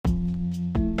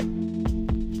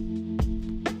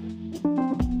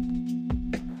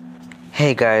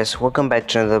Hey guys, welcome back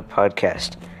to another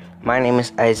podcast. My name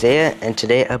is Isaiah, and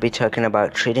today I'll be talking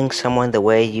about treating someone the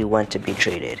way you want to be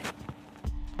treated.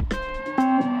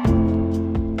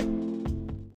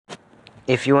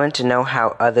 If you want to know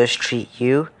how others treat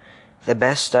you, the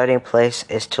best starting place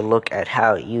is to look at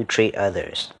how you treat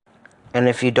others. And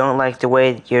if you don't like the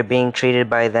way you're being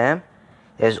treated by them,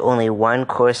 there's only one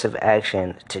course of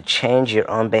action to change your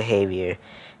own behavior,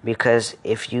 because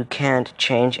if you can't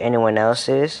change anyone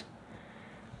else's,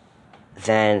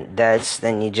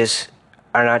 then you just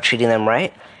are not treating them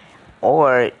right,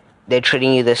 or they're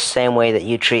treating you the same way that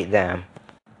you treat them.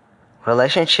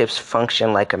 Relationships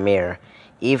function like a mirror.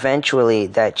 Eventually,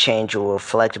 that change will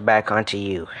reflect back onto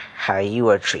you, how you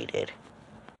are treated.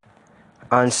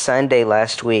 On Sunday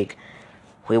last week,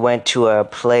 we went to a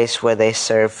place where they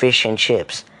serve fish and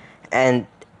chips, and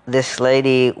this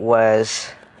lady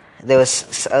there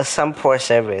was some poor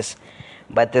service,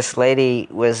 but this lady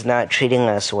was not treating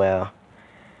us well.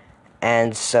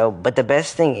 And so, but the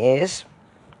best thing is,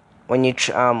 when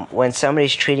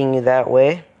somebody's treating you that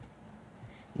way,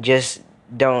 just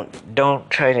don't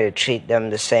try to treat them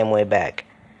the same way back,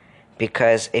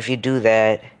 because if you do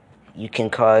that, you can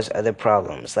cause other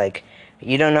problems. Like,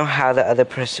 you don't know how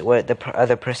what the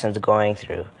other person's going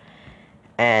through,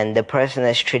 and the person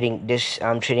that's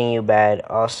treating you bad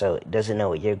also doesn't know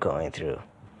what you're going through.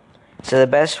 So the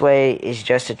best way is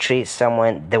just to treat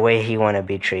someone the way you want to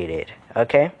be treated.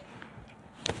 Okay?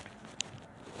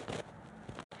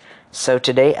 So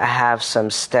today I have some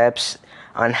steps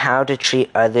on how to treat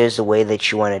others the way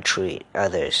that you want to treat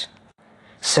others.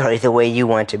 The way you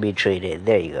want to be treated.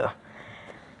 There you go.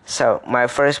 So my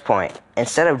first point,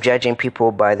 instead of judging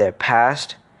people by their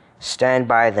past, stand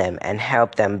by them and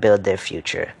help them build their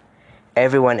future.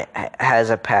 Everyone has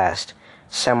a past.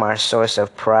 Some are a source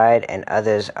of pride and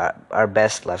others are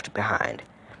best left behind.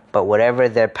 But whatever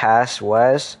their past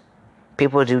was,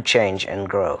 people do change and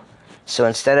grow. So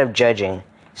instead of judging,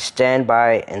 stand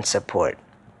by and support.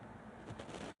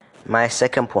 My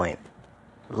second point,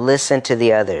 listen to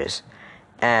the others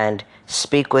and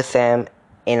speak with them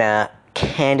in a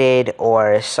candid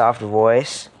or soft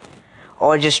voice,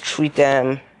 or just treat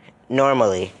them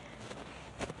normally.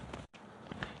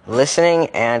 Listening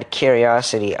and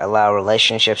curiosity allow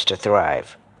relationships to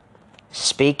thrive.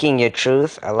 Speaking your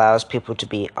truth allows people to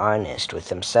be honest with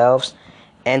themselves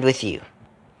and with you.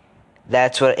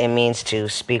 That's what it means to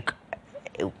speak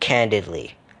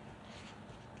candidly.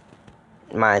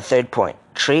 My third point,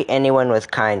 treat anyone with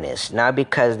kindness, not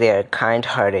because they are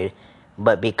kind-hearted,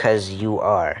 but because you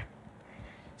are.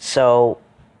 So,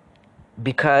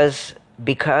 because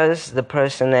the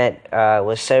person that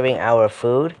was serving our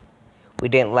food, we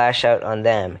didn't lash out on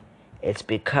them. It's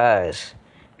because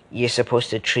you're supposed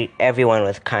to treat everyone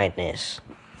with kindness.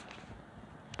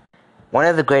 One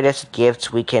of the greatest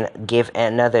gifts we can give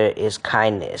another is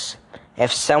kindness.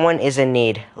 If someone is in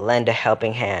need, lend a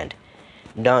helping hand.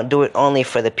 Don't do it only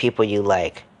for the people you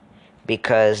like,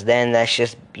 because then that's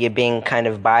just you're being kind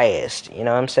of biased, you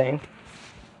know what I'm saying?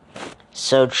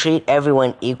 So treat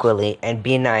everyone equally and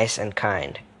be nice and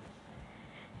kind.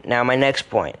 Now my next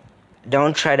point,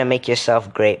 don't try to make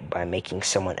yourself great by making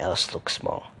someone else look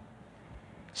small.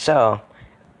 So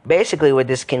basically what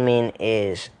this can mean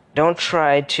is, don't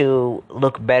try to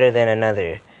look better than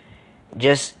another.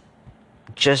 Just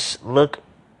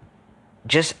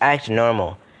act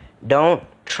normal. Don't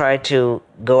try to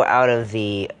go out of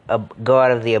the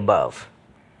above.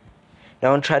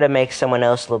 Don't try to make someone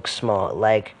else look small.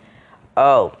 Like,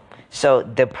 so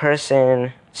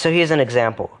here's an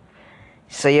example.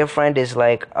 So your friend is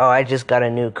like, I just got a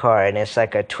new car, and it's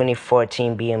like a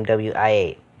 2014 BMW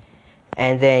i8.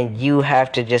 And then you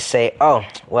have to just say,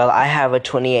 I have a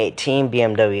 2018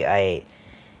 BMW i8.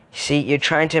 See, you're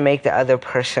trying to make the other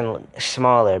person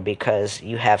smaller because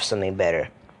you have something better.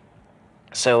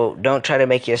 So don't try to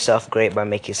make yourself great by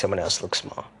making someone else look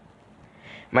small.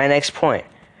 My next point,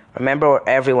 remember,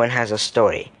 everyone has a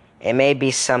story. It may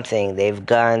be something they've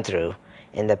gone through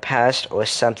in the past or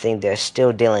something they're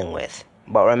still dealing with.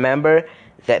 But remember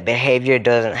that behavior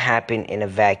doesn't happen in a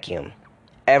vacuum.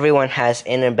 Everyone has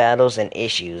inner battles and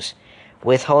issues.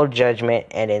 Withhold judgment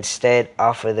and instead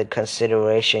offer the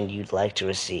consideration you'd like to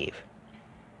receive.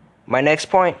 My next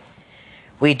point,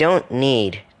 we don't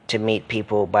need to meet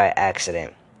people by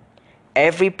accident.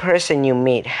 Every person you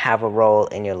meet have a role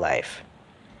in your life.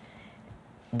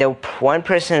 The one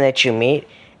person that you meet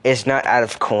is not out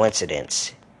of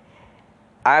coincidence.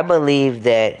 I believe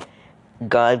that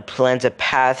God plans a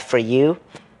path for you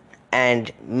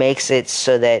and makes it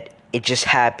so that it just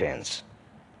happens.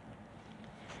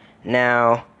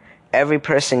 Now, every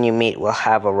person you meet will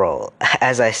have a role.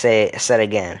 As I said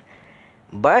again,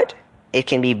 But it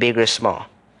can be big or small.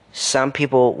 Some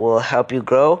people will help you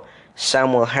grow,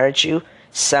 some will hurt you,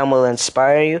 some will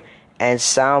inspire you, and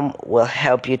some will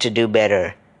help you to do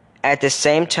better. At the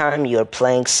same time, you are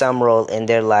playing some role in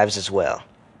their lives as well.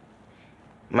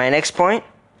 My next point,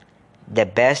 the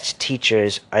best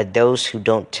teachers are those who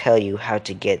don't tell you how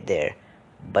to get there,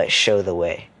 but show the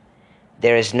way.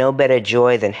 There is no better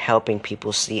joy than helping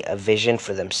people see a vision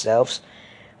for themselves,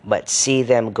 but see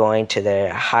them going to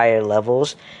their higher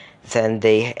levels than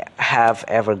they have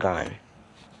ever gone.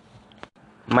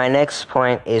 My next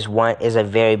point is a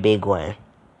very big one.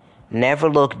 Never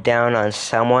look down on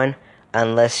someone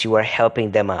unless you are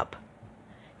helping them up.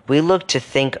 We look to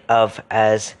think of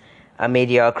as a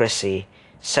mediocrity,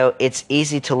 so it's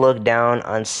easy to look down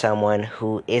on someone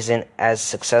who isn't as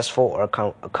successful or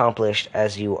accomplished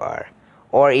as you are,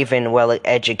 or even well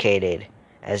educated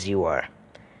as you are.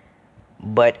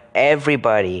 But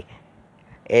everybody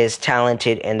is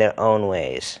talented in their own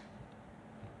ways.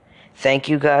 Thank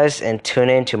you guys, and tune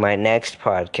in to my next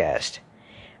podcast.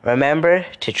 Remember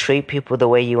to treat people the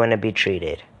way you want to be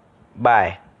treated.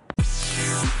 Bye.